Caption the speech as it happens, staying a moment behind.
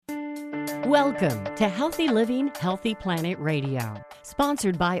Welcome to Healthy Living, Healthy Planet Radio,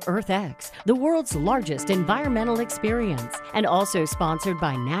 sponsored by EarthX, the world's largest environmental experience, and also sponsored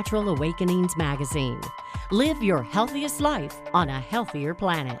by Natural Awakenings magazine. Live your healthiest life on a healthier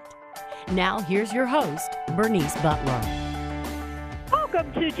planet. Now, here's your host, Bernice Butler.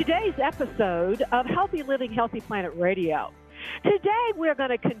 Welcome to today's episode of Healthy Living, Healthy Planet Radio. Today, we're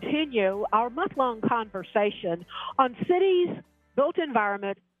going to continue our month-long conversation on cities, built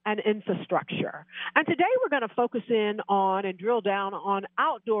environment, and infrastructure. And today we're going to focus in on and drill down on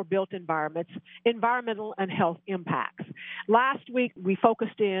outdoor built environments, environmental and health impacts. Last week we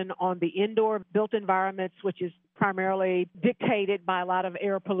focused in on the indoor built environments, which is primarily dictated by a lot of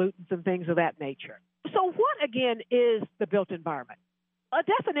air pollutants and things of that nature. So what, again, is the built environment? A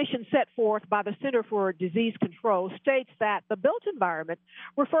definition set forth by the Center for Disease Control states that the built environment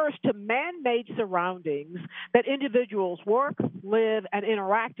refers to man-made surroundings that individuals work, live, and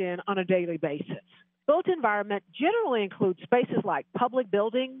interact in on a daily basis. Built environment generally includes spaces like public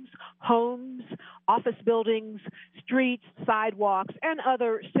buildings, homes, office buildings, streets, sidewalks, and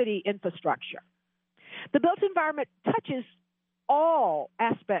other city infrastructure. The built environment touches all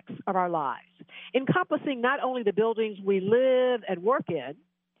aspects of our lives, encompassing not only the buildings we live and work in.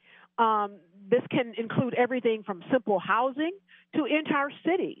 This can include everything from simple housing to entire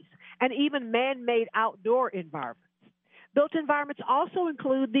cities and even man-made outdoor environments. Built environments also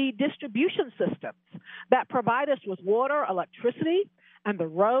include the distribution systems that provide us with water, electricity, and the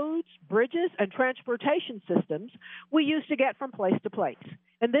roads, bridges, and transportation systems we use to get from place to place.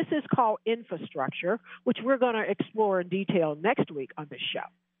 And this is called infrastructure, which we're going to explore in detail next week on this show.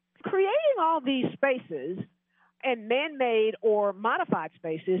 Creating all these spaces and man-made or modified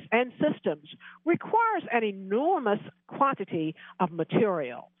spaces and systems requires an enormous quantity of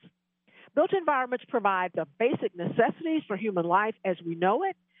materials. Built environments provide the basic necessities for human life as we know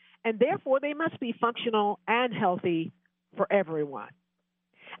it, and therefore they must be functional and healthy for everyone.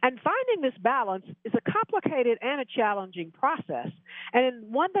 And finding this balance is a complicated and a challenging process,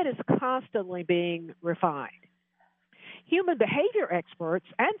 and one that is constantly being refined. Human behavior experts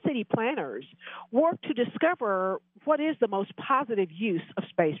and city planners work to discover what is the most positive use of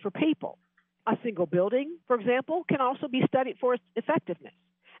space for people. A single building, for example, can also be studied for its effectiveness.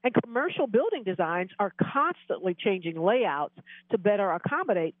 And commercial building designs are constantly changing layouts to better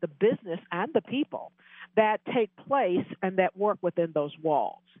accommodate the business and the people that take place and that work within those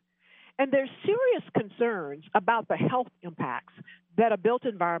walls. And there's serious concerns about the health impacts that a built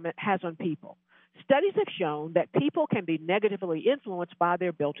environment has on people. Studies have shown that people can be negatively influenced by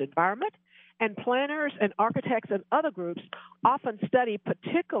their built environment, and planners and architects and other groups often study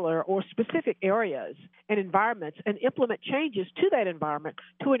particular or specific areas and environments and implement changes to that environment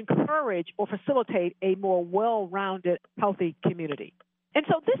to encourage or facilitate a more well-rounded, healthy community. And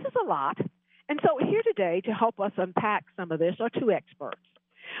so this is a lot. And so here today to help us unpack some of this are two experts.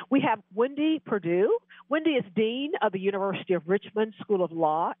 We have Wendy Perdue. Wendy is Dean of the University of Richmond School of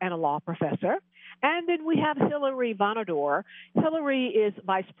Law and a law professor. And then we have Hilary Vonador. Hilary is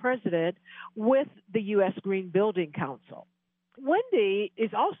Vice President with the U.S. Green Building Council. Wendy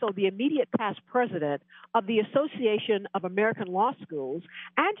is also the immediate past president of the Association of American Law Schools,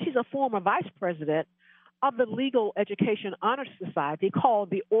 and she's a former vice president of the Legal Education Honor Society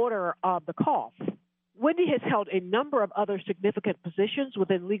called the Order of the Cough. Wendy has held a number of other significant positions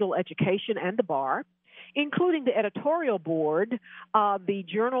within legal education and the bar, including the editorial board of the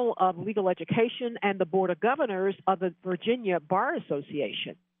Journal of Legal Education and the Board of Governors of the Virginia Bar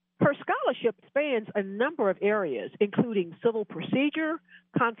Association. Her scholarship spans a number of areas, including civil procedure,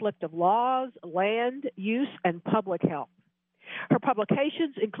 conflict of laws, land use, and public health. Her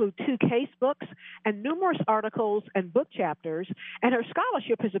publications include 2 case books and numerous articles and book chapters, and her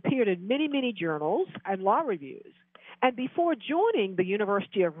scholarship has appeared in many, many journals and law reviews. And before joining the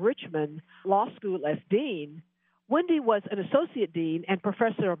University of Richmond Law School as dean, Wendy was an associate dean and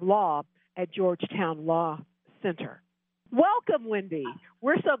professor of law at Georgetown Law Center. Welcome, Wendy.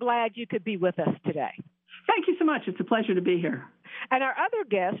 We're so glad you could be with us today. Thank you so much. It's a pleasure to be here. And our other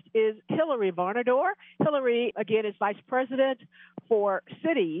guest is Hilary Vonador. Hilary, again, is Vice President for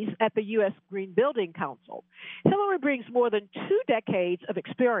Cities at the U.S. Green Building Council. Hilary brings more than 2 decades of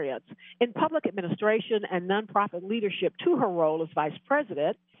experience in public administration and nonprofit leadership to her role as Vice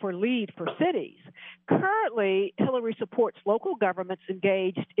President for LEED for Cities. Currently, Hilary supports local governments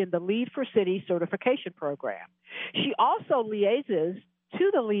engaged in the LEED for Cities certification program. She also liaises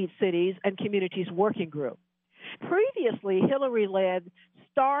to the LEED Cities and Communities Working Group. Previously, Hilary led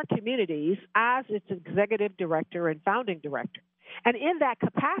Star Communities as its executive director and founding director. And in that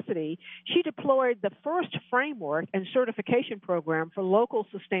capacity, she deployed the first framework and certification program for local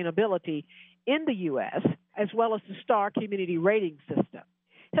sustainability in the U.S., as well as the STAR community rating system.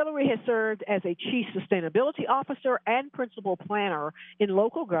 Hillary has served as a chief sustainability officer and principal planner in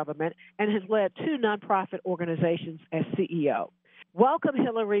local government and has led 2 nonprofit organizations as CEO. Welcome,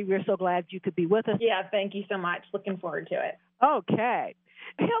 Hillary. We're so glad you could be with us. Yeah, thank you so much. Looking forward to it. Okay.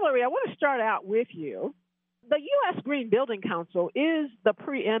 Hillary, I want to start out with you. The U.S. Green Building Council is the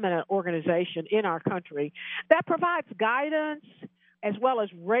preeminent organization in our country that provides guidance as well as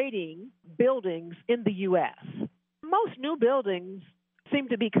rating buildings in the U.S. Most new buildings seem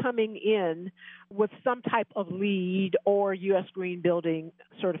to be coming in with some type of LEED or U.S. Green Building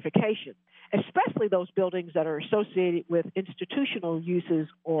certification, especially those buildings that are associated with institutional uses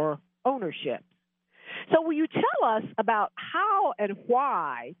or ownership. So will you tell us about how and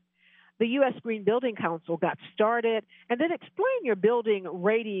why the U.S. Green Building Council got started, and then explain your building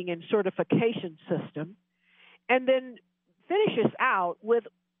rating and certification system, and then finish us out with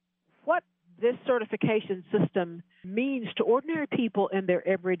what this certification system means to ordinary people in their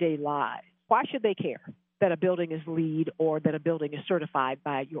everyday lives. Why should they care that a building is LEED or that a building is certified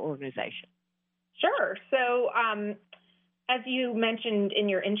by your organization? Sure. So as you mentioned in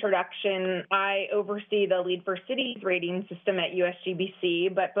your introduction, I oversee the LEED for Cities rating system at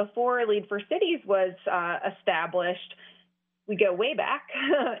USGBC. But before LEED for Cities was established, we go way back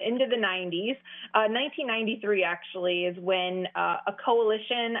into the 90s. 1993 actually is when a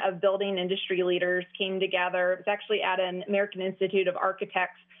coalition of building industry leaders came together. It was actually at an American Institute of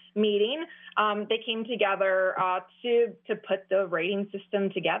Architects meeting. They came together to put the rating system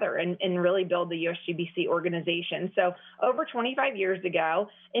together and really build the USGBC organization. So over 25 years ago,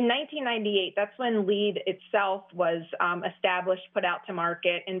 in 1998, that's when LEED itself was established, put out to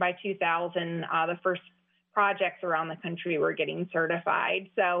market, and by 2000, the first projects around the country were getting certified.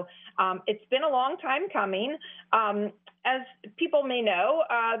 So it's been a long time coming. As people may know,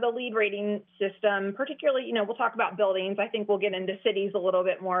 the LEED rating system, particularly, we'll talk about buildings. I think we'll get into cities a little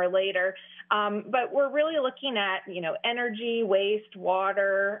bit more later. But we're really looking at, energy, waste,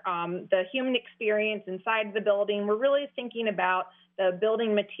 water, the human experience inside the building. We're really thinking about the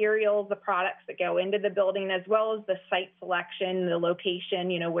building materials, the products that go into the building, as well as the site selection, the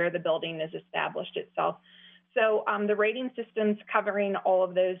location, where the building is established itself. So the rating system's covering all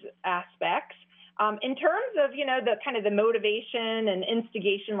of those aspects. In terms of, the kind of the motivation and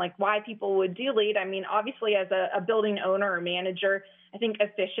instigation, like why people would do LEED, I mean, obviously as a building owner or manager, I think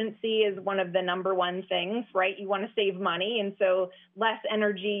efficiency is one of the number one things, right? You want to save money. And so less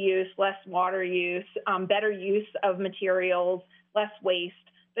energy use, less water use, better use of materials, less waste.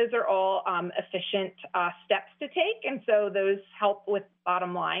 Those are all efficient steps to take. And so those help with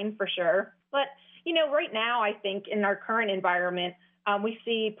bottom line for sure. But, right now, I think in our current environment, we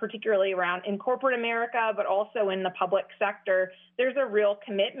see particularly around in corporate America, but also in the public sector, there's a real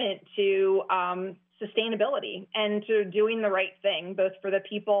commitment to sustainability and to doing the right thing, both for the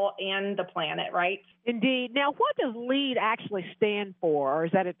people and the planet, right? Indeed. Now, what does LEED actually stand for, or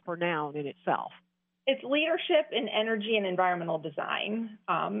is that for noun in itself? It's leadership in energy and environmental design,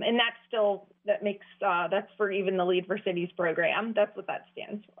 and that's for even the LEED for Cities program. That's what that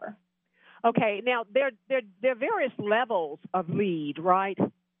stands for. Okay. Now, there are various levels of LEED, right?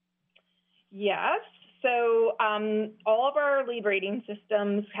 Yes. So all of our LEED rating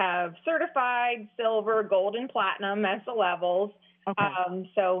systems have certified, silver, gold, and platinum as the levels.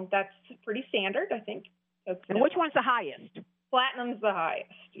 Okay. So that's pretty standard, I think. And which one's the highest? Platinum's the highest.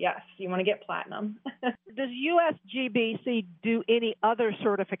 Yes, you want to get platinum. Does USGBC do any other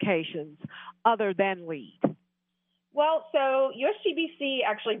certifications other than LEED? Well, so USGBC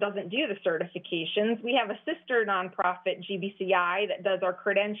actually doesn't do the certifications. We have a sister nonprofit, GBCI, that does our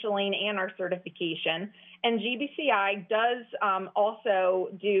credentialing and our certification. And GBCI does also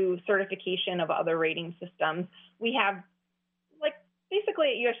do certification of other rating systems. We have,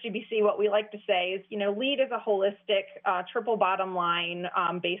 basically at USGBC, what we like to say is, LEED is a holistic, triple bottom line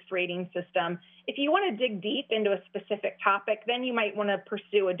based rating system. If you want to dig deep into a specific topic, then you might want to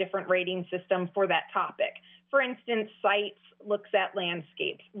pursue a different rating system for that topic. For instance, SITES looks at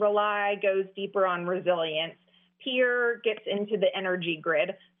landscapes. RELY goes deeper on resilience. PEER gets into the energy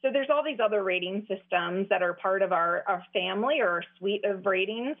grid. So there's all these other rating systems that are part of our family or our suite of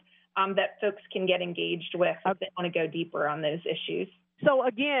ratings that folks can get engaged with if they want to go deeper on those issues. So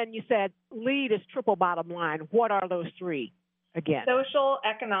again, you said LEED is triple bottom line. What are those three? again? Social,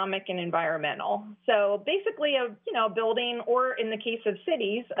 economic, and environmental. So basically, a building, or in the case of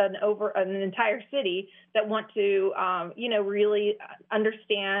cities, an entire city that want to, really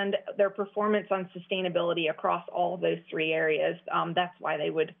understand their performance on sustainability across all of those three areas. That's why they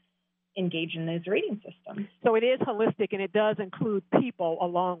would engage in those rating systems. So it is holistic, and it does include people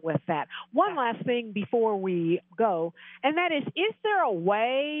along with that. One last thing before we go, and that is there a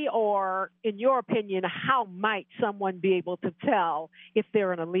way, or in your opinion, how might someone be able to tell if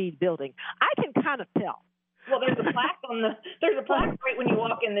they're in a LEED building? I can kind of tell. Well, there's a plaque right when you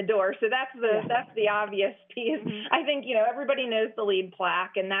walk in the door, so that's the obvious piece. Mm-hmm. I think everybody knows the LEED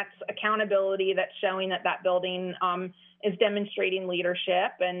plaque, and that's accountability. That's showing that building is demonstrating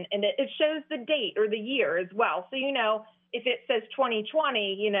leadership, and it shows the date or the year as well. So if it says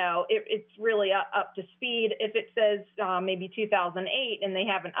 2020, it's really up to speed. If it says maybe 2008 and they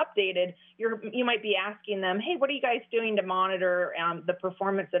haven't updated, you might be asking them, hey, what are you guys doing to monitor the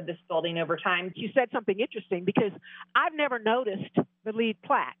performance of this building over time? You said something interesting, because I've never noticed the LEED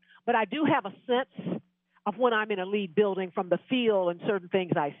plaque, but I do have a sense of when I'm in a LEED building from the feel and certain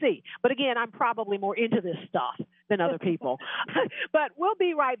things I see. But again, I'm probably more into this stuff than other people. But we'll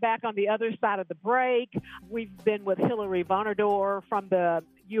be right back on the other side of the break. We've been with Hillary Vonador from the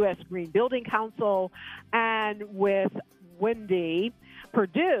U.S. Green Building Council, and with Wendy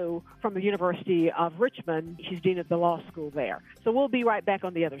Perdue from the University of Richmond. She's dean of the law school there. So we'll be right back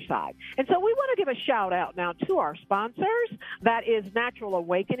on the other side. And so we want to give a shout out now to our sponsors. That is Natural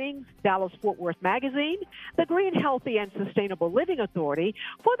Awakenings, Dallas-Fort Worth Magazine, the Green, Healthy, and Sustainable Living Authority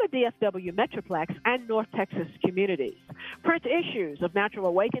for the DFW Metroplex and North Texas communities. Print issues of Natural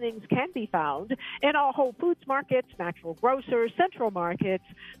Awakenings can be found in all Whole Foods markets, natural grocers, central markets,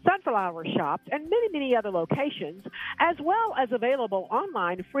 sunflower shops, and many, many other locations, as well as available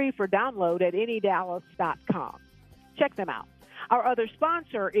online free for download at anydallas.com. Check them out. Our other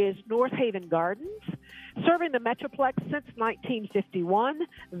sponsor is North Haven Gardens, serving the Metroplex since 1951,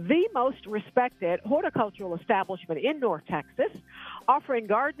 the most respected horticultural establishment in North Texas, offering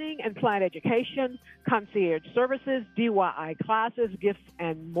gardening and plant education, concierge services, DIY classes, gifts,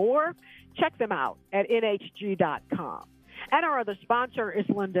 and more. Check them out at nhg.com. And our other sponsor is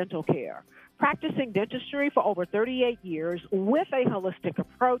Lynn Dental Care, practicing dentistry for over 38 years with a holistic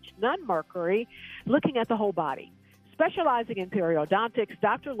approach, none mercury, looking at the whole body. Specializing in periodontics,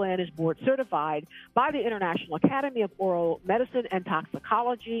 Dr. Lynn is board certified by the International Academy of Oral Medicine and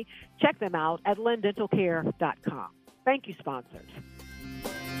Toxicology. Check them out at lindentalcare.com. Thank you, sponsors.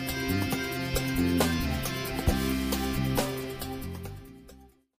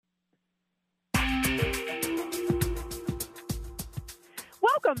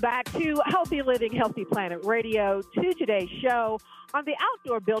 Welcome back to Healthy Living, Healthy Planet Radio, to today's show on the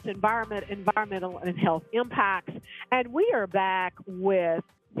outdoor built environment, environmental and health impacts. And we are back with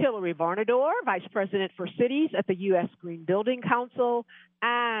Hillary Vonador, Vice President for Cities at the U.S. Green Building Council,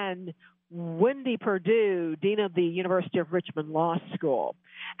 and Wendy Perdue, Dean of the University of Richmond Law School.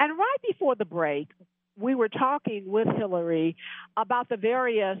 And right before the break, we were talking with Hillary about the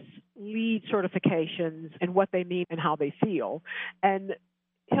various LEED certifications and what they mean and how they feel. And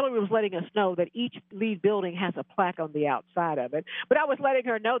Hillary was letting us know that each LEED building has a plaque on the outside of it. But I was letting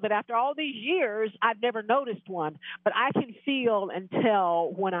her know that after all these years, I've never noticed one. But I can feel and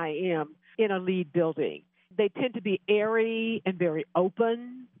tell when I am in a LEED building. They tend to be airy and very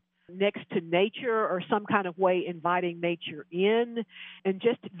open, next to nature, or some kind of way inviting nature in, and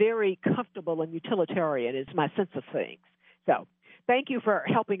just very comfortable and utilitarian is my sense of things. So thank you for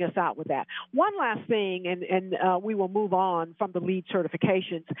helping us out with that. One last thing, and we will move on from the LEED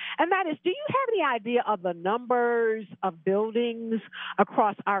certifications, and that is, do you have any idea of the numbers of buildings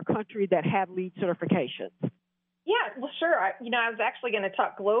across our country that have LEED certifications? Yeah, well, sure. I was actually going to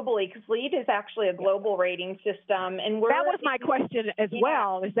talk globally, because LEED is actually a global rating system, and that was my question as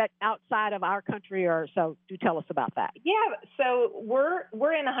well. Is that outside of our country, or so? Do tell us about that. Yeah, so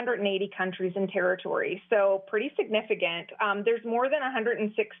we're in 180 countries and territories, so pretty significant. There's more than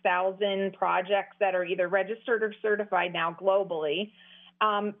 106,000 projects that are either registered or certified now globally.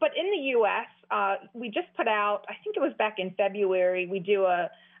 But in the U.S., we just put out, I think it was back in February, we do a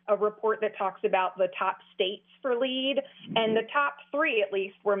report that talks about the top states for LEED, and the top three, at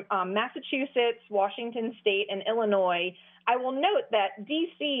least, were Massachusetts, Washington State, and Illinois, I will note that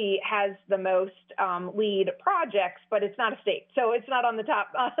DC has the most LEED projects, but it's not a state. So it's not on the top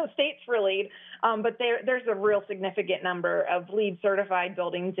states for LEED. But there's a real significant number of LEED certified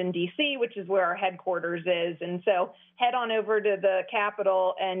buildings in DC, which is where our headquarters is. And so head on over to the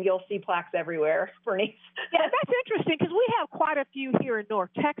Capitol and you'll see plaques everywhere, Bernice. Yeah, that's interesting because we have quite a few here in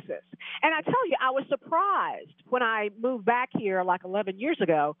North Texas. And I tell you, I was surprised when I moved back here like 11 years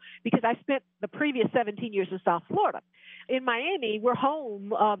ago because I spent the previous 17 years in South Florida. In Miami, we're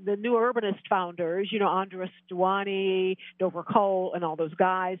home of the new urbanist founders, Andres Duany, Dover Cole, and all those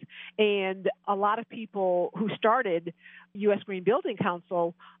guys. And a lot of people who started U.S. Green Building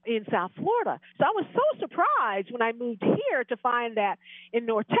Council in South Florida. So I was so surprised when I moved here to find that in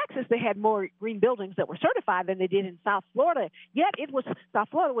North Texas they had more green buildings that were certified than they did in South Florida. Yet South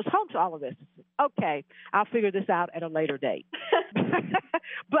Florida was home to all of this. Okay, I'll figure this out at a later date.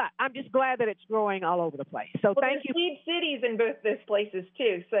 But I'm just glad that it's growing all over the place. So thank you. LEED cities in both those places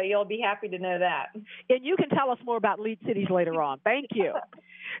too, so you'll be happy to know that. And you can tell us more about LEED cities later on. Thank you.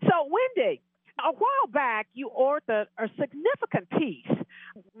 So Wendy, a while back, you authored a significant piece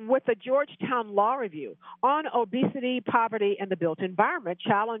with the Georgetown Law Review on obesity, poverty, and the built environment,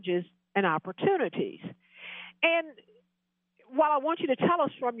 challenges and opportunities. And while I want you to tell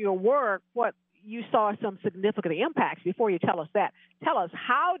us from your work what you saw some significant impacts, before you tell us that, tell us,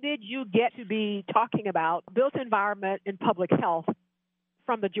 how did you get to be talking about built environment and public health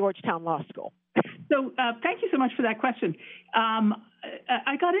from the Georgetown Law School? So thank you so much for that question.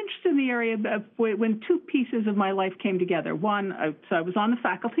 I got interested in the area of when two pieces of my life came together. One, so I was on the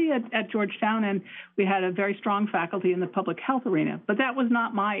faculty at Georgetown, and we had a very strong faculty in the public health arena, but that was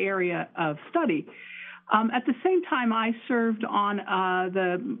not my area of study. At the same time, I served on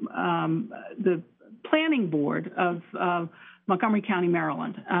the planning board of Montgomery County,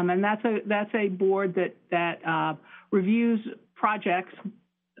 Maryland, and that's a board that reviews projects,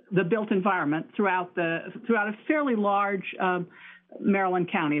 the built environment throughout a fairly large Maryland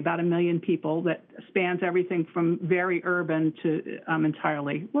county, about 1 million people, that spans everything from very urban to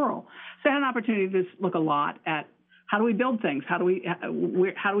entirely rural. So I had an opportunity to look a lot at how do we build things, how do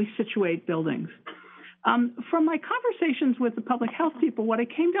we situate buildings. From my conversations with the public health people, what I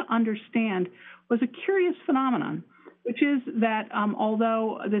came to understand was a curious phenomenon, which is that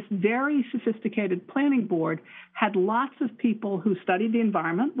although this very sophisticated planning board had lots of people who studied the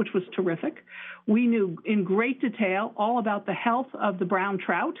environment, which was terrific, we knew in great detail all about the health of the brown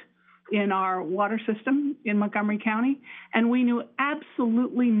trout in our water system in Montgomery County, and we knew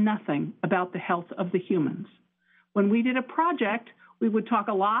absolutely nothing about the health of the humans. When we did a project, we would talk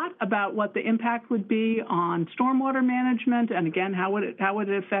a lot about what the impact would be on stormwater management, and again, how would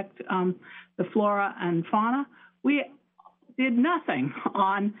it affect the flora and fauna. We did nothing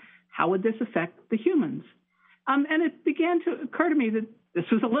on how would this affect the humans. And it began to occur to me that this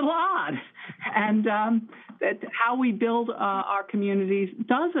was a little odd, and that how we build our communities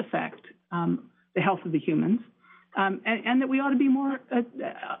does affect the health of the humans, and that we ought to be more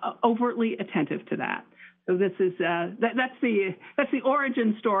overtly attentive to that. So this is that's the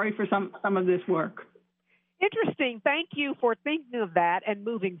origin story for some of this work. Interesting. Thank you for thinking of that and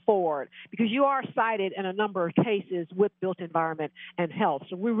moving forward, because you are cited in a number of cases with built environment and health.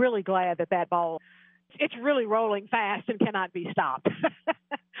 So we're really glad that ball, it's really rolling fast and cannot be stopped.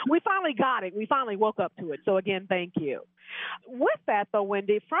 We finally got it. We finally woke up to it. So again, thank you. With that, though,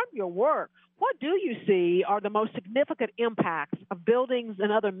 Wendy, from your work, what do you see are the most significant impacts of buildings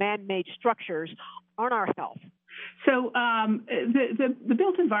and other man-made structures on our health? So the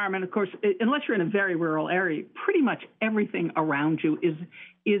built environment, of course, unless you're in a very rural area, pretty much everything around you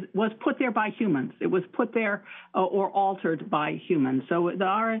was put there by humans. It was put there or altered by humans. So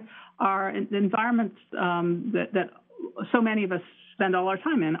our environments that so many of us spend all our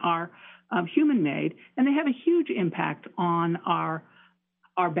time in are human-made, and they have a huge impact on our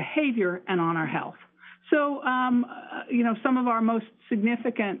behavior and on our health. So, some of our most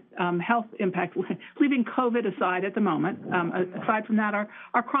significant health impact, leaving COVID aside at the moment, aside from that,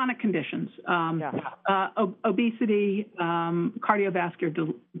 are chronic conditions. Obesity,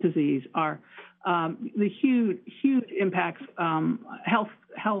 cardiovascular disease are the huge impacts,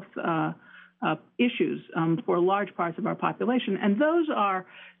 health issues for large parts of our population. And those are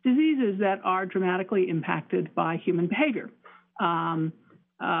diseases that are dramatically impacted by human behavior.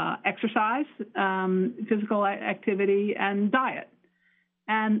 Exercise, physical activity, and diet.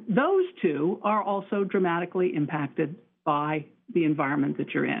 And those two are also dramatically impacted by the environment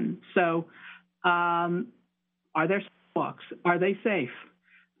that you're in. So are there sidewalks? Are they safe?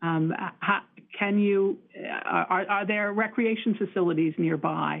 Are there recreation facilities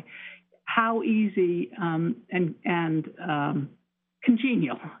nearby? how easy and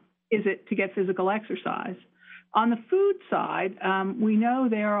congenial is it to get physical exercise. On the food side, we know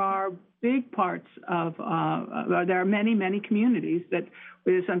there are big parts of, there are many, many communities that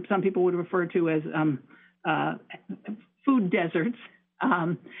some people would refer to as food deserts,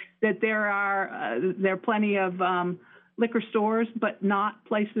 that there are plenty of liquor stores, but not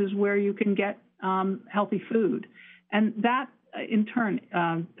places where you can get healthy food. And that, in turn,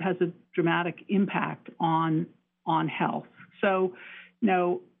 has a dramatic impact on health. So,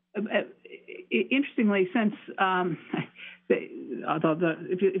 interestingly, since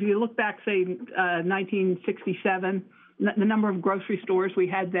if you look back, say, 1967, the number of grocery stores we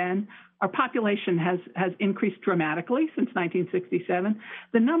had then, our population has increased dramatically since 1967.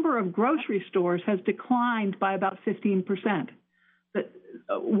 The number of grocery stores has declined by about 15%.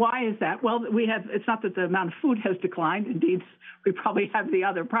 Why is that? Well, it's not that the amount of food has declined. Indeed, we probably have the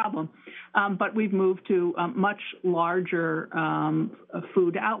other problem. But we've moved to much larger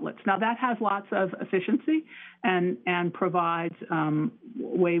food outlets. Now, that has lots of efficiency and provides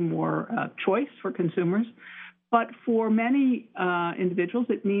way more choice for consumers. But for many individuals,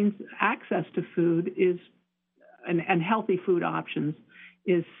 it means access to food and healthy food options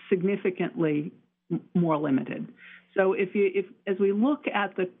is significantly more limited. So if as we look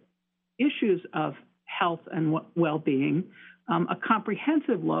at the issues of health and well-being, a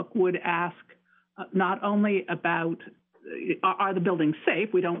comprehensive look would ask not only about are the buildings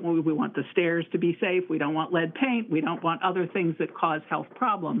safe? We want the stairs to be safe. We don't want lead paint. We don't want other things that cause health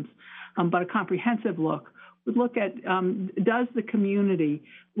problems. But a comprehensive look would look at does the community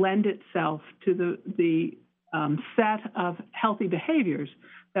lend itself to the set of healthy behaviors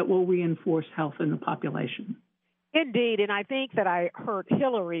that will reinforce health in the population. Indeed, and I think that I heard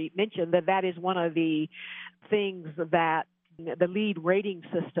Hillary mention that is one of the things that the LEED rating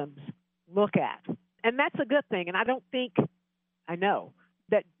systems look at. And that's a good thing. And I know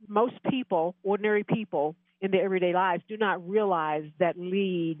that most people, ordinary people in their everyday lives, do not realize that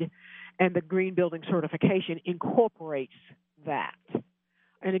LEED and the Green Building Certification incorporates that.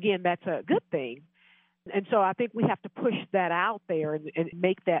 And again, that's a good thing. And so I think we have to push that out there and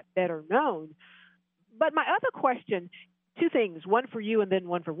make that better known. But my other question, two things, one for you and then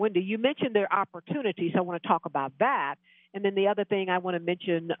one for Wendy. You mentioned there are opportunities. I want to talk about that. And then the other thing I want to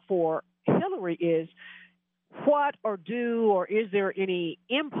mention for Hillary is what or is there any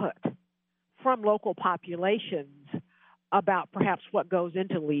input from local populations about perhaps what goes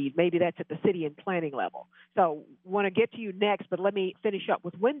into LEED? Maybe that's at the city and planning level. So want to get to you next, but let me finish up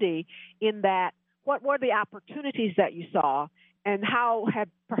with Wendy in that what were the opportunities that you saw and how have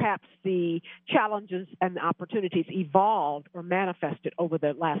perhaps the challenges and the opportunities evolved or manifested over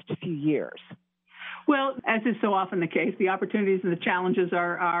the last few years? Well, as is so often the case, the opportunities and the challenges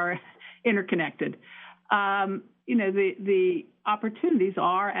are interconnected. The opportunities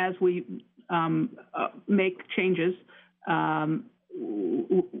are as we make changes,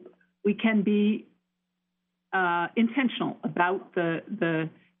 we can be intentional about the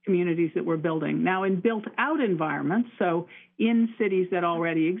communities that we're building. Now, in built-out environments, so in cities that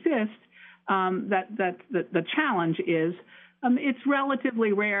already exist, the challenge is it's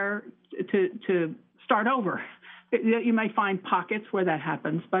relatively rare to start over. You may find pockets where that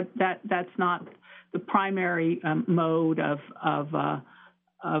happens, but that's not the primary mode of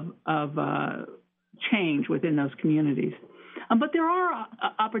change within those communities. But there are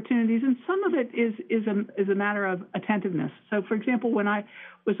opportunities, and some of it is a matter of attentiveness. So, for example, when I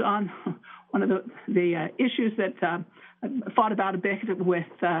was on one of the issues that I thought about a bit with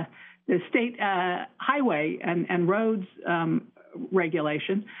the state highway and roads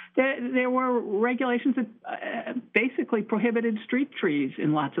regulation, there were regulations that basically prohibited street trees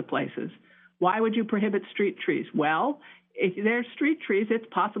in lots of places. Why would you prohibit street trees? Well, if there's street trees, it's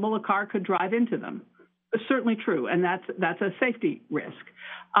possible a car could drive into them. It's certainly true, and that's a safety risk.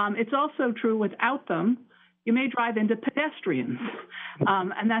 It's also true without them, you may drive into pedestrians,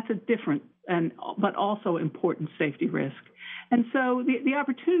 and that's a different but also important safety risk. And so the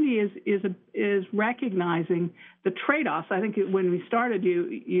opportunity is recognizing the trade-offs. I think when we started,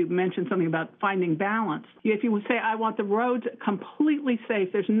 you mentioned something about finding balance. If you would say, I want the roads completely safe,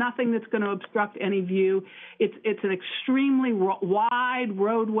 there's nothing that's going to obstruct any view. It's an extremely wide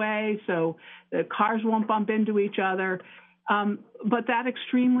roadway, so the cars won't bump into each other. But that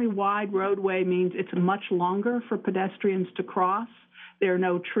extremely wide roadway means it's much longer for pedestrians to cross. There are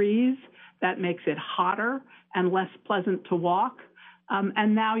no trees. That makes it hotter and less pleasant to walk.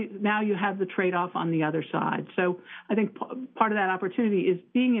 And now you have the trade-off on the other side. So I think part of that opportunity is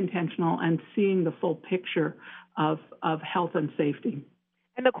being intentional and seeing the full picture of health and safety.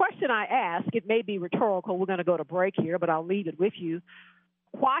 And the question I ask, it may be rhetorical. We're going to go to break here, but I'll leave it with you.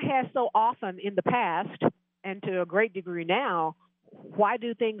 Why has so often in the past, and to a great degree now, why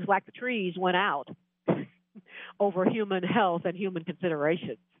do things like the trees win out over human health and human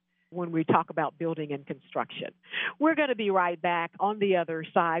considerations when we talk about building and construction? We're going to be right back on the other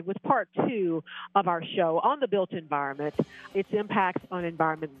side with part 2 of our show on the built environment, its impacts on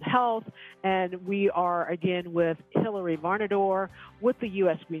environment and health. And we are again with Hillary Varnador with the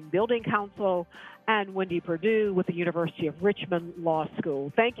U.S. Green Building Council and Wendy Perdue with the University of Richmond Law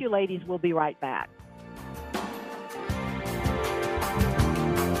School. Thank you, ladies. We'll be right back.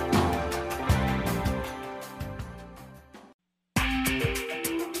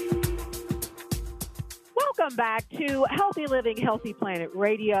 Welcome back to Healthy Living, Healthy Planet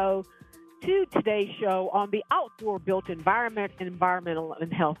Radio, to today's show on the outdoor built environment, environmental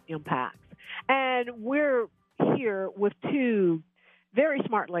and health impacts. And we're here with 2 very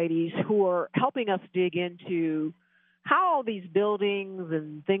smart ladies who are helping us dig into how all these buildings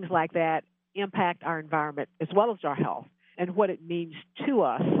and things like that impact our environment as well as our health and what it means to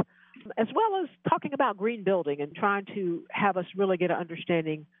us, as well as talking about green building and trying to have us really get an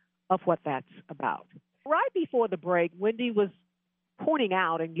understanding of what that's about. Right before the break, Wendy was pointing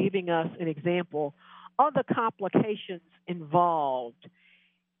out and giving us an example of the complications involved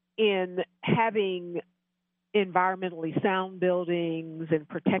in having environmentally sound buildings and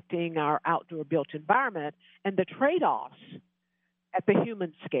protecting our outdoor built environment and the trade-offs at the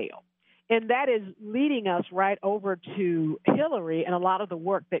human scale. And that is leading us right over to Hillary and a lot of the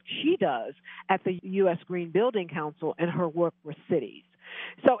work that she does at the U.S. Green Building Council and her work with cities.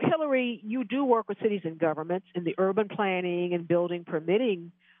 So, Hillary, you do work with cities and governments in the urban planning and building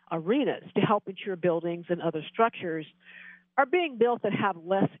permitting arenas to help ensure buildings and other structures are being built that have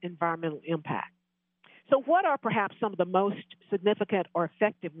less environmental impact. So what are perhaps some of the most significant or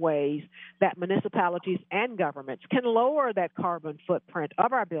effective ways that municipalities and governments can lower that carbon footprint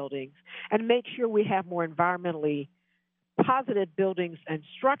of our buildings and make sure we have more environmentally positive buildings and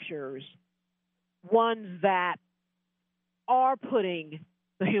structures, ones that are putting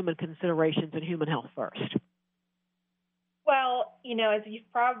the human considerations and human health first? Well, as you've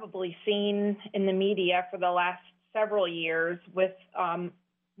probably seen in the media for the last several years with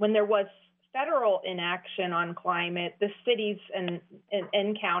when there was federal inaction on climate, the cities and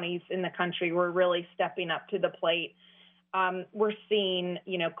counties in the country were really stepping up to the plate. We're seeing,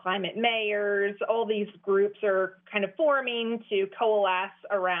 climate mayors, all these groups are kind of forming to coalesce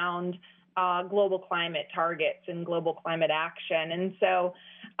around global climate targets and global climate action. And so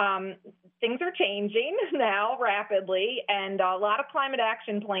things are changing now rapidly, and a lot of climate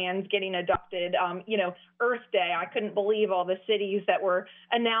action plans getting adopted. Earth Day, I couldn't believe all the cities that were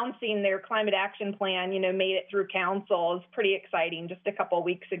announcing their climate action plan, made it through council. It's pretty exciting just a couple of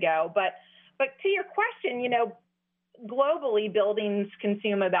weeks ago. But to your question, globally, buildings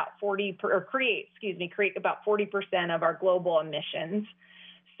consume about create about 40% of our global emissions.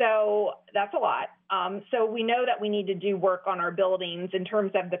 So that's a lot. So we know that we need to do work on our buildings in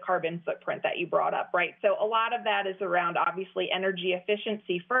terms of the carbon footprint that you brought up, right? So a lot of that is around, obviously, energy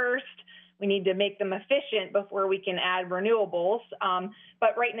efficiency first. We need to make them efficient before we can add renewables.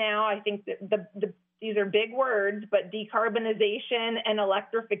 But right now, I think that these are big words, but decarbonization and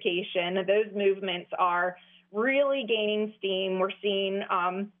electrification, those movements are really gaining steam. We're seeing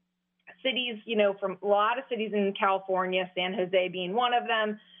cities, from a lot of cities in California, San Jose being one of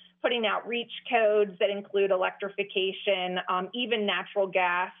them, putting out REACH codes that include electrification, even natural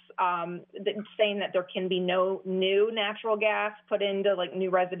gas, saying that there can be no new natural gas put into like new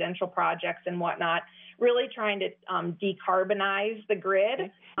residential projects and whatnot, really trying to decarbonize the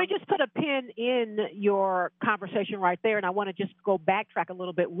grid. I just put a pin in your conversation right there, and I want to just go backtrack a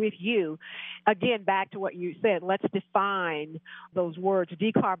little bit with you. Again, back to what you said, let's define those words,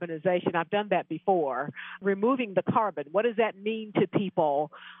 decarbonization. I've done that before. Removing the carbon. What does that mean to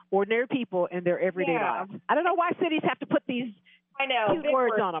people, ordinary people in their everyday lives? I don't know why cities have to put these cute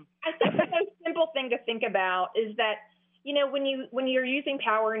words on them. I think the most simple thing to think about is that, when you're using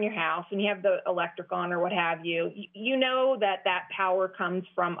power in your house and you have the electric on or what have you, you know that power comes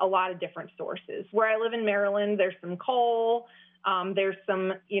from a lot of different sources. Where I live in Maryland, there's some coal, there's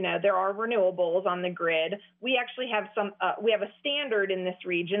some, there are renewables on the grid. We actually have we have a standard in this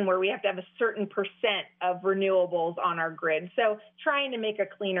region where we have to have a certain percent of renewables on our grid. So trying to make a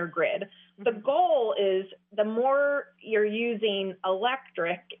cleaner grid. The goal is the more you're using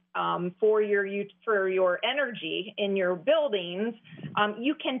electric for your energy in your buildings,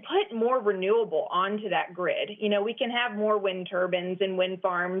 you can put more renewable onto that grid. We can have more wind turbines and wind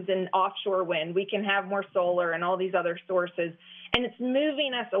farms and offshore wind. We can have more solar and all these other sources. And it's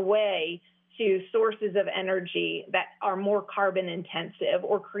moving us away to sources of energy that are more carbon intensive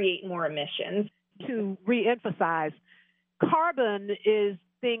or create more emissions. To reemphasize, carbon is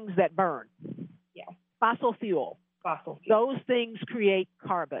things that burn. Yeah. Fossil fuel. Those things create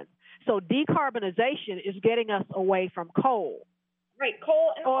carbon. So decarbonization is getting us away from coal. Right,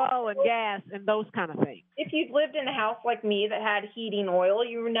 coal and oil and gas and those kind of things. If you've lived in a house like me that had heating oil,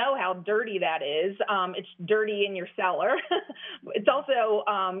 you know how dirty that is. It's dirty in your cellar. It's also,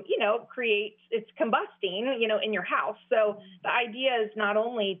 it's combusting, in your house. So the idea is not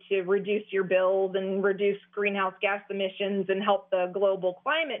only to reduce your bills and reduce greenhouse gas emissions and help the global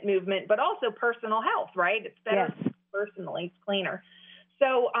climate movement, but also personal health, right? It's better personally, it's cleaner.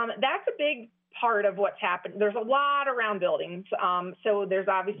 So that's a big part of what's happened. There's a lot around buildings. So there's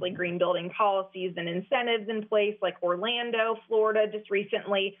obviously green building policies and incentives in place, like Orlando, Florida, just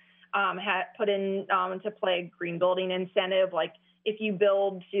recently had put in to play a green building incentive. Like if you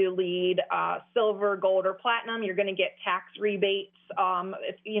build to LEED silver, gold, or platinum, you're going to get tax rebates,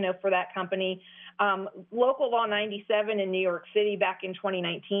 for that company. Local Law 97 in New York City back in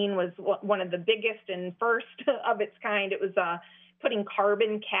 2019 was one of the biggest and first of its kind. It was putting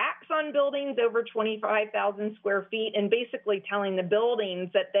carbon caps on buildings over 25,000 square feet and basically telling the buildings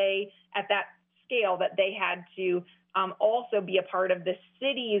that they, at that scale, that they had to also be a part of the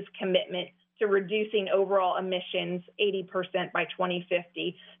city's commitment to reducing overall emissions 80% by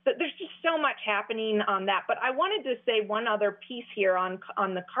 2050. So there's just so much happening on that. But I wanted to say one other piece here on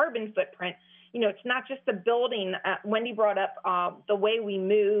the carbon footprint. It's not just the building. Wendy brought up the way we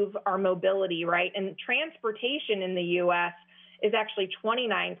move our mobility, right? And transportation in the U.S. is actually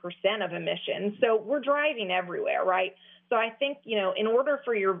 29% of emissions. So we're driving everywhere, right? So I think, in order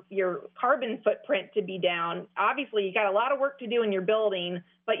for your carbon footprint to be down, obviously you got a lot of work to do in your building,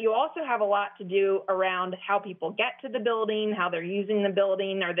 but you also have a lot to do around how people get to the building, how they're using the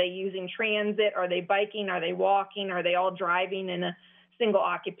building. Are they using transit? Are they biking? Are they walking? Are they all driving in a single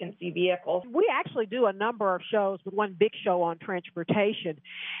occupancy vehicle? We actually do a number of shows with one big show on transportation.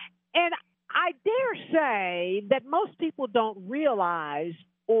 And I dare say that most people don't realize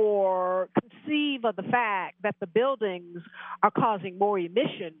or conceive of the fact that the buildings are causing more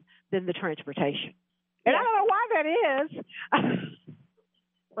emission than the transportation. And I don't know why that is.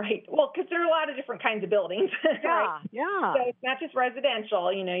 Right. Well, because there are a lot of different kinds of buildings. Right? Yeah. So it's not just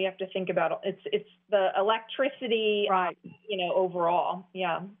residential. You have to think about it's the electricity. Right. Overall.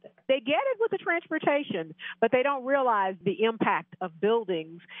 Yeah. They get it with the transportation, but they don't realize the impact of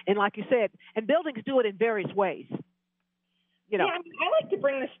buildings. And like you said, and buildings do it in various ways. Yeah, I like to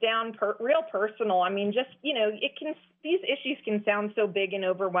bring this down real personal. These issues can sound so big and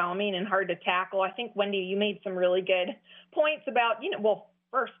overwhelming and hard to tackle. I think, Wendy, you made some really good points about,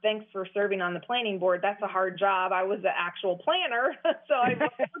 first, thanks for serving on the planning board. That's a hard job. I was the actual planner, so I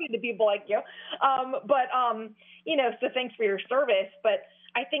reported to people like you. So thanks for your service. But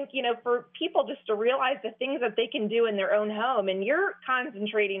I think, for people just to realize the things that they can do in their own home, and you're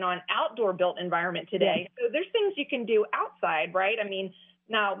concentrating on outdoor built environment today. So there's things you can do outside, right?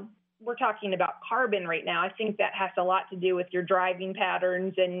 Now we're talking about carbon right now. I think that has a lot to do with your driving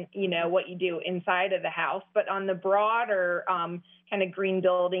patterns and, what you do inside of the house. But on the broader kind of green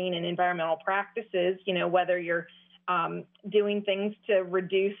building and environmental practices, whether you're doing things to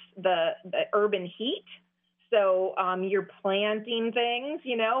reduce the urban heat. So you're planting things,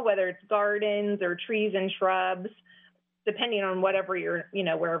 whether it's gardens or trees and shrubs, depending on whatever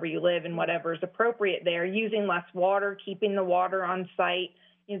wherever you live and whatever is appropriate there, using less water, keeping the water on site.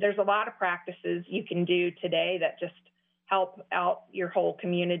 There's a lot of practices you can do today that just help out your whole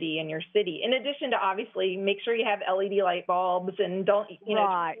community and your city. In addition to obviously make sure you have LED light bulbs and don't,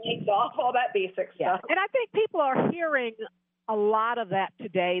 lights off, all that basic stuff. And I think people are hearing a lot of that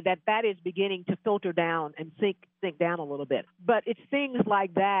today, that is beginning to filter down and sink down a little bit. But it's things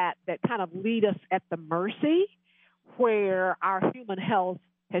like that kind of lead us at the mercy where our human health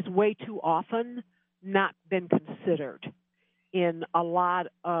has way too often not been considered in a lot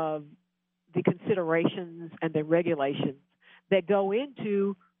of the considerations and the regulations that go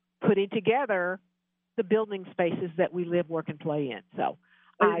into putting together the building spaces that we live, work, and play in. So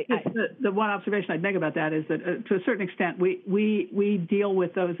the one observation I'd make about that is that to a certain extent, we deal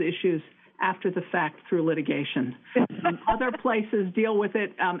with those issues after the fact through litigation. Other places deal with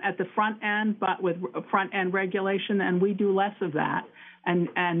it at the front end, but with front end regulation, and we do less of that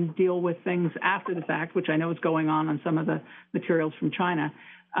and deal with things after the fact, which I know is going on some of the materials from China.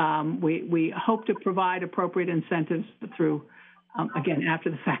 We hope to provide appropriate incentives through, again, after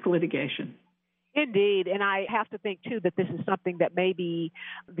the fact litigation. Indeed, and I have to think, too, that this is something that maybe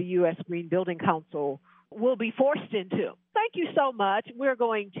the U.S. Green Building Council will be forced into. Thank you so much. We're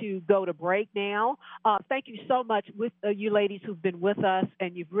going to go to break now. Thank you so much with you ladies who've been with us,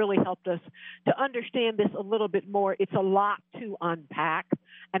 and you've really helped us to understand this a little bit more. It's a lot to unpack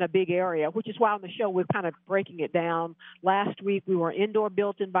and a big area, which is why on the show we're kind of breaking it down. Last week we were indoor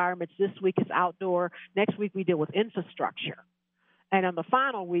built environments. This week is outdoor. Next week we deal with infrastructure. And on the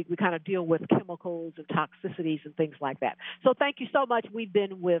final week, we kind of deal with chemicals and toxicities and things like that. So thank you so much. We've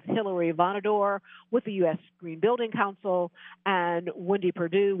been with Hillary Vonador with the U.S. Green Building Council and Wendy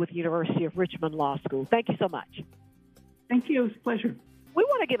Perdue with the University of Richmond Law School. Thank you so much. Thank you. It was a pleasure. We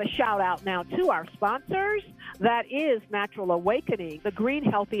want to give a shout out now to our sponsors. That is Natural Awakening, the Green,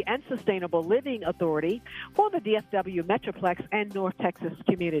 Healthy, and Sustainable Living Authority for the DFW Metroplex and North Texas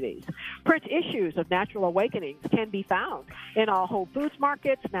communities. Print issues of Natural Awakenings can be found in all Whole Foods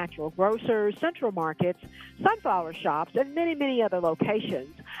markets, natural grocers, central markets, sunflower shops, and many, many other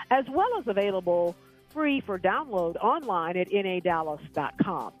locations, as well as available free for download online at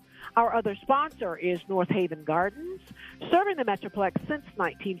nadallas.com. Our other sponsor is North Haven Gardens, serving the Metroplex since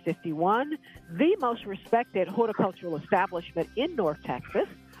 1951, the most respected horticultural establishment in North Texas,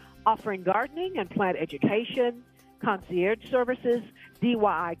 offering gardening and plant education, concierge services,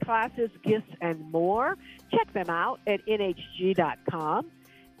 DIY classes, gifts, and more. Check them out at nhg.com.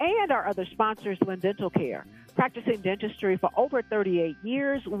 And our other sponsor is Lynn Dental Care, practicing dentistry for over 38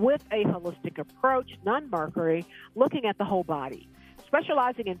 years with a holistic approach, non-mercury, looking at the whole body.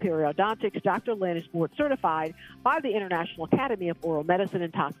 Specializing in periodontics, Dr. Lynn is board certified by the International Academy of Oral Medicine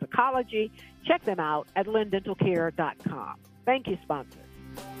and Toxicology. Check them out at lindentalcare.com. Thank you, sponsors.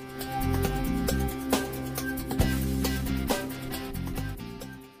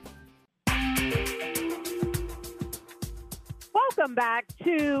 Welcome back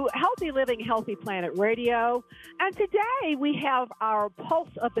to Healthy Living, Healthy Planet Radio. And today we have our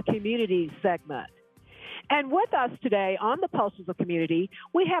Pulse of the Community segment. And with us today on the Pulse of the Community,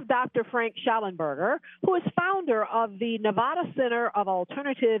 we have Dr. Frank Shallenberger, who is founder of the Nevada Center of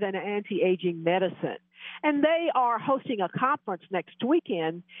Alternative and Anti-Aging Medicine. And they are hosting a conference next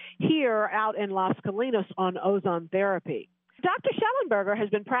weekend here out in Las Colinas on ozone therapy. Dr. Shallenberger has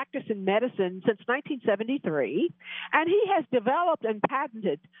been practicing medicine since 1973, and he has developed and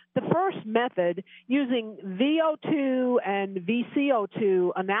patented the first method using VO2 and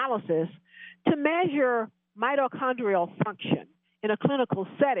VCO2 analysis to measure mitochondrial function in a clinical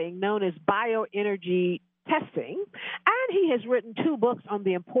setting known as bioenergy testing. And he has written 2 books on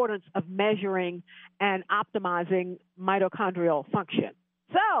the importance of measuring and optimizing mitochondrial function.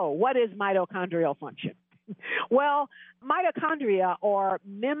 So, what is mitochondrial function? Well, mitochondria are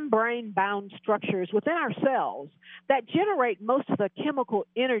membrane-bound structures within our cells that generate most of the chemical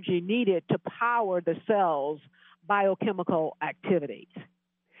energy needed to power the cell's biochemical activities.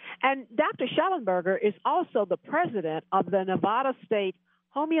 And Dr. Shallenberger is also the president of the Nevada State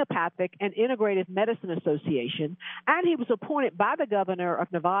Homeopathic and Integrative Medicine Association, and he was appointed by the governor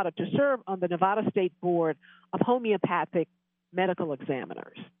of Nevada to serve on the Nevada State Board of Homeopathic Medical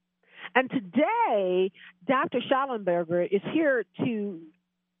Examiners. And today, Dr. Shallenberger is here to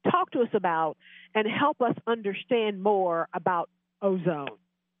talk to us about and help us understand more about ozone,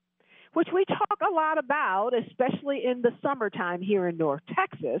 which we talk a lot about, especially in the summertime here in North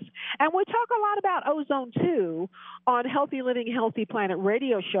Texas. And we talk a lot about ozone, too, on Healthy Living, Healthy Planet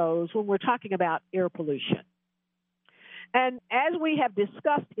radio shows when we're talking about air pollution. And as we have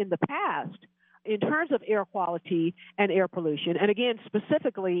discussed in the past, in terms of air quality and air pollution, and again,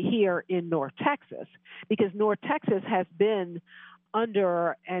 specifically here in North Texas, because North Texas has been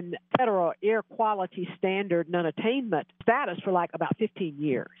under an federal air quality standard non-attainment status for like about 15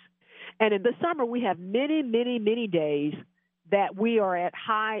 years. And in the summer, we have many, many, many days that we are at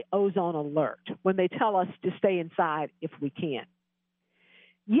high ozone alert when they tell us to stay inside if we can.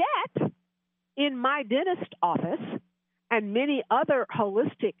 Yet, in my dentist office and many other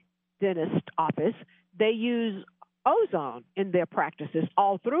holistic dentist office, they use ozone in their practices,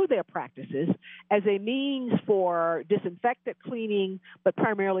 all through their practices, as a means for disinfectant cleaning, but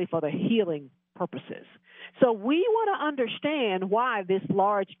primarily for the healing purposes. So we want to understand why this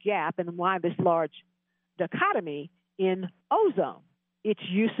large gap and why this large dichotomy in ozone, its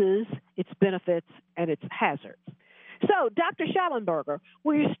uses, its benefits, and its hazards. So, Dr. Shallenberger,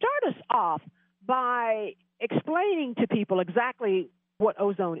 will you start us off by explaining to people exactly what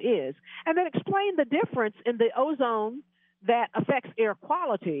ozone is, and then explain the difference in the ozone that affects air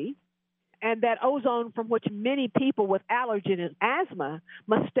quality and that ozone from which many people with allergen and asthma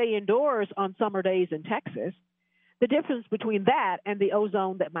must stay indoors on summer days in Texas, the difference between that and the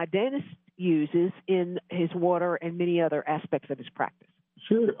ozone that my dentist uses in his water and many other aspects of his practice.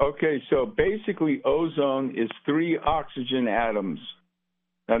 Sure. Okay, so basically ozone is 3 oxygen atoms.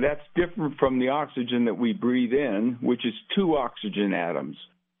 Now that's different from the oxygen that we breathe in, which is 2 oxygen atoms.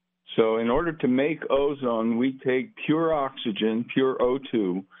 So in order to make ozone, we take pure oxygen, pure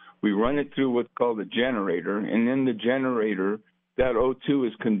O2, we run it through what's called a generator, and in the generator, that O2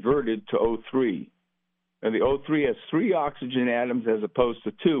 is converted to O3. And the O3 has 3 oxygen atoms as opposed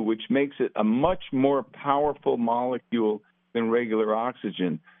to 2, which makes it a much more powerful molecule than regular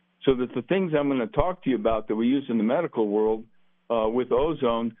oxygen. So that the things I'm going to talk to you about that we use in the medical world with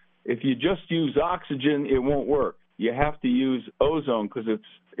ozone, if you just use oxygen, it won't work. You have to use ozone because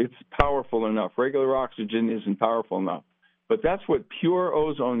it's powerful enough. Regular oxygen isn't powerful enough. But that's what pure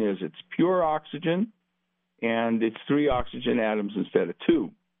ozone is. It's pure oxygen, and it's 3 oxygen atoms instead of 2.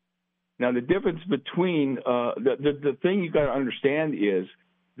 Now, the difference between the thing you got to understand is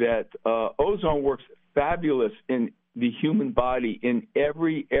that ozone works fabulous in the human body in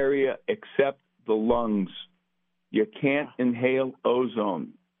every area except the lungs. You can't inhale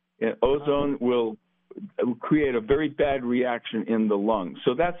ozone. And ozone will create a very bad reaction in the lungs.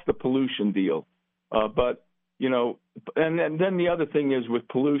 So that's the pollution deal. But, you know, and then the other thing is with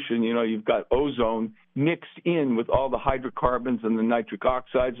pollution, you know, you've got ozone mixed in with all the hydrocarbons and the nitric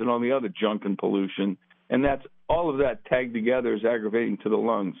oxides and all the other junk and pollution. And that's all of that tagged together is aggravating to the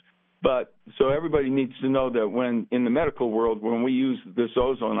lungs. But so everybody needs to know that when in the medical world, when we use this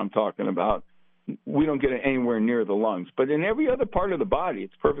ozone I'm talking about, we don't get it anywhere near the lungs. But in every other part of the body,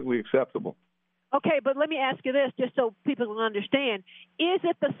 it's perfectly acceptable. Okay, but let me ask you this, just so people can understand. Is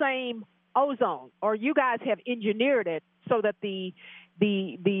it the same ozone, or you guys have engineered it so that the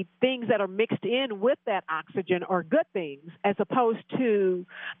things that are mixed in with that oxygen are good things, as opposed to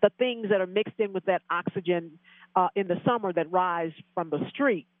the things that are mixed in with that oxygen in the summer that rise from the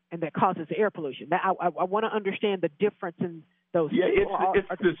street and that causes air pollution? I want to understand the difference in those. Yeah,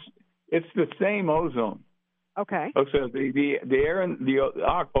 it's the same ozone. Okay. So the air and the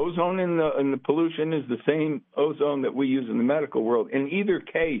ozone in the pollution is the same ozone that we use in the medical world. In either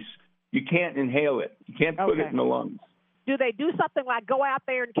case, you can't inhale it. You can't put it in the lungs. Do they do something like go out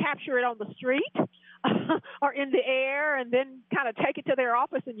there and capture it on the street or in the air and then kind of take it to their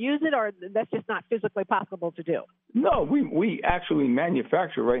office and use it, or that's just not physically possible to do? No, we actually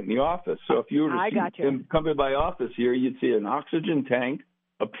manufacture right in the office. So if you were to come to my office here, you'd see an oxygen tank,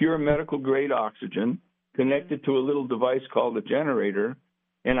 a pure medical grade oxygen, connected to a little device called a generator,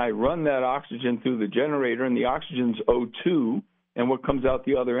 and I run that oxygen through the generator, and the oxygen's O2, and what comes out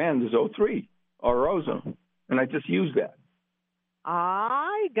the other end is O3, or ozone, and I just use that.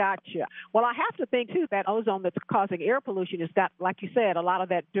 I gotcha. Well, I have to think, too, that ozone that's causing air pollution has got, like you said, a lot of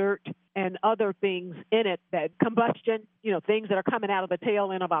that dirt and other things in it, that combustion, you know, things that are coming out of the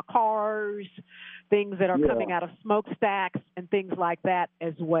tail end of our cars, things that are coming out of smokestacks and things like that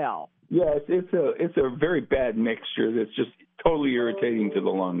as well. Yeah, it's a very bad mixture that's just totally irritating to the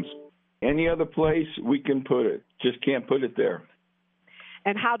lungs. Any other place we can put it, just can't put it there.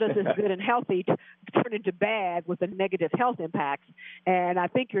 And how does this good and healthy turn into bad with the negative health impacts? And I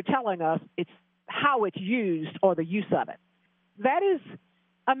think you're telling us it's how it's used or the use of it. That is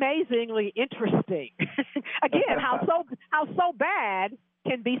amazingly interesting. Again, how so bad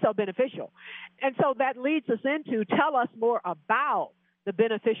can be so beneficial. And so that leads us into tell us more about the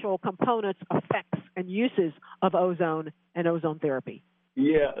beneficial components, effects, and uses of ozone and ozone therapy.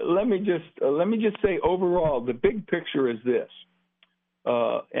 Yeah, let me just say overall, the big picture is this.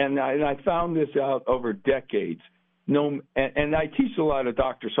 And I found this out over decades. And I teach a lot of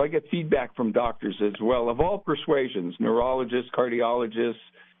doctors, so I get feedback from doctors as well of all persuasions, neurologists, cardiologists,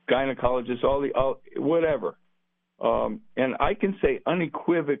 gynecologists, whatever. And I can say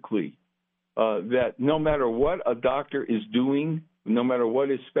unequivocally that no matter what a doctor is doing, no matter what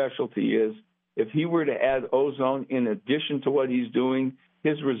his specialty is, if he were to add ozone in addition to what he's doing,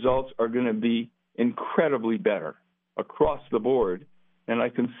 his results are going to be incredibly better across the board. And I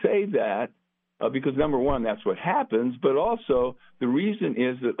can say that because, number one, that's what happens, but also the reason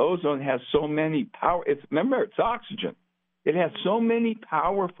is that ozone has so many remember, it's oxygen. It has so many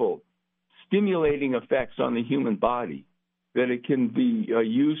powerful stimulating effects on the human body that it can be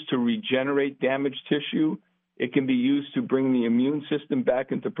used to regenerate damaged tissue. It can be used to bring the immune system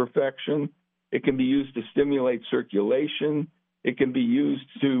back into perfection. It can be used to stimulate circulation. It can be used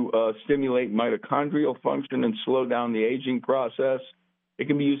to stimulate mitochondrial function and slow down the aging process. It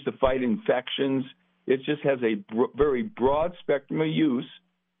can be used to fight infections. It just has a very broad spectrum of use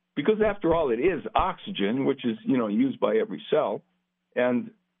because, after all, it is oxygen, which is, you know, used by every cell.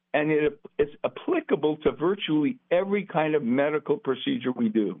 And it's applicable to virtually every kind of medical procedure we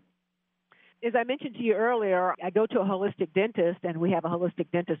do. As I mentioned to you earlier, I go to a holistic dentist, and we have a holistic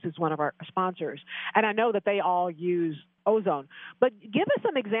dentist who's one of our sponsors, and I know that they all use ozone. But give us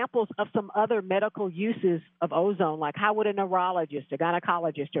some examples of some other medical uses of ozone, like how would a neurologist, a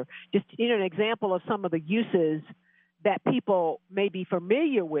gynecologist, or just an example of some of the uses that people may be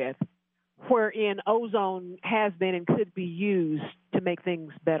familiar with wherein ozone has been and could be used to make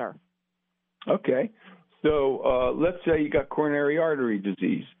things better. Okay. So let's say you got coronary artery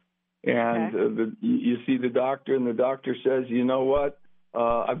disease. And you see the doctor, and the doctor says, you know what,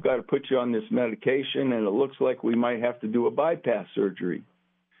 I've got to put you on this medication, and it looks like we might have to do a bypass surgery.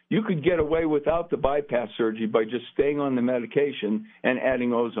 You could get away without the bypass surgery by just staying on the medication and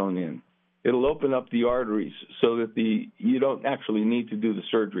adding ozone in. It'll open up the arteries so that you don't actually need to do the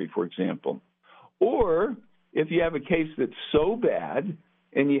surgery, for example. Or if you have a case that's so bad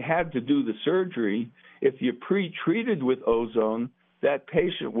and you had to do the surgery, if you're pre-treated with ozone, that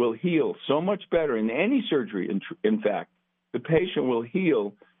patient will heal so much better in any surgery. In fact, the patient will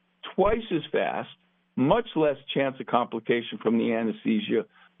heal twice as fast, much less chance of complication from the anesthesia,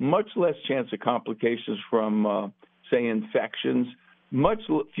 much less chance of complications from, say, infections, much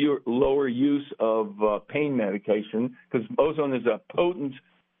lower use of pain medication, because ozone is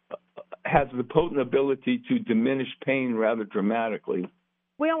has the potent ability to diminish pain rather dramatically.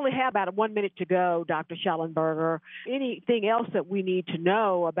 We only have about 1 minute to go, Dr. Schellenberger. Anything else that we need to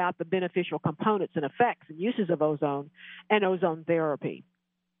know about the beneficial components and effects and uses of ozone and ozone therapy?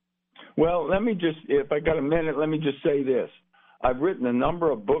 Well, if I got a minute, let me just say this. I've written a number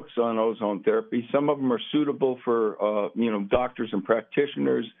of books on ozone therapy. Some of them are suitable for, doctors and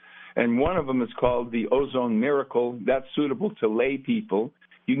practitioners. And one of them is called The Ozone Miracle. That's suitable to lay people.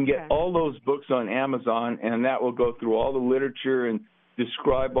 You can get all those books on Amazon, and that will go through all the literature and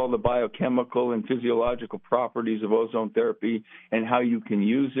describe all the biochemical and physiological properties of ozone therapy and how you can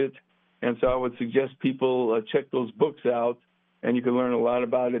use it. And so I would suggest people check those books out, and you can learn a lot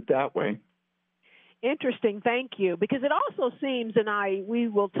about it that way. Interesting. Thank you. Because it also seems, and we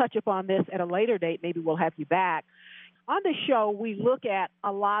will touch upon this at a later date, maybe we'll have you back. On the show, we look at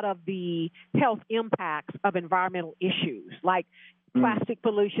a lot of the health impacts of environmental issues, like plastic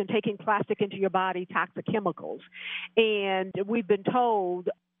pollution, taking plastic into your body, toxic chemicals. And we've been told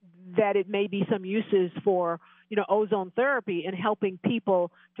that it may be some uses for, ozone therapy in helping people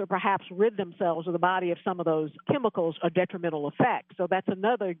to perhaps rid themselves of the body of some of those chemicals or detrimental effects. So that's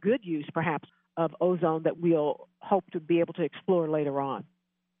another good use, perhaps, of ozone that we'll hope to be able to explore later on.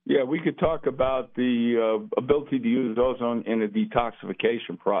 Yeah, we could talk about the ability to use ozone in a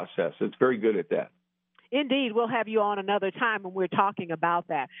detoxification process. It's very good at that. Indeed, we'll have you on another time when we're talking about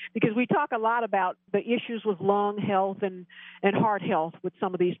that, because we talk a lot about the issues with lung health and heart health with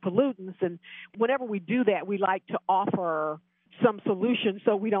some of these pollutants. And whenever we do that, we like to offer some solutions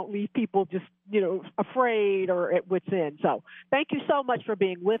so we don't leave people just, afraid or at wit's end. So thank you so much for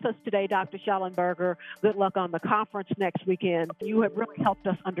being with us today, Dr. Schellenberger. Good luck on the conference next weekend. You have really helped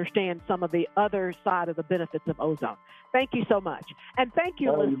us understand some of the other side of the benefits of ozone. Thank you so much. And thank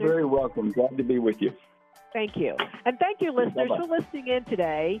you, listeners. You're very welcome. Glad to be with you. Thank you. And thank you, listeners, for listening in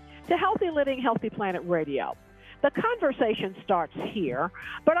today to Healthy Living, Healthy Planet Radio. The conversation starts here,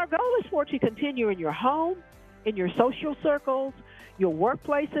 but our goal is for it to continue in your home, in your social circles, your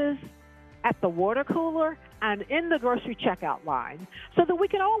workplaces, at the water cooler, and in the grocery checkout line, so that we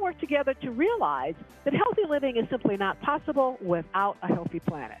can all work together to realize that healthy living is simply not possible without a healthy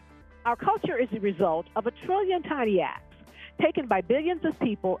planet. Our culture is the result of 1 trillion tiny acts taken by billions of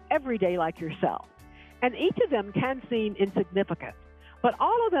people every day like yourself. And each of them can seem insignificant, but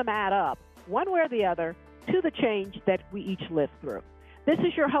all of them add up, one way or the other, to the change that we each live through. This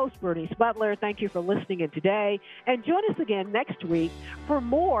is your host, Bernice Butler. Thank you for listening in today, and join us again next week for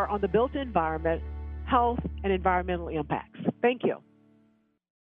more on the built environment, health, and environmental impacts. Thank you.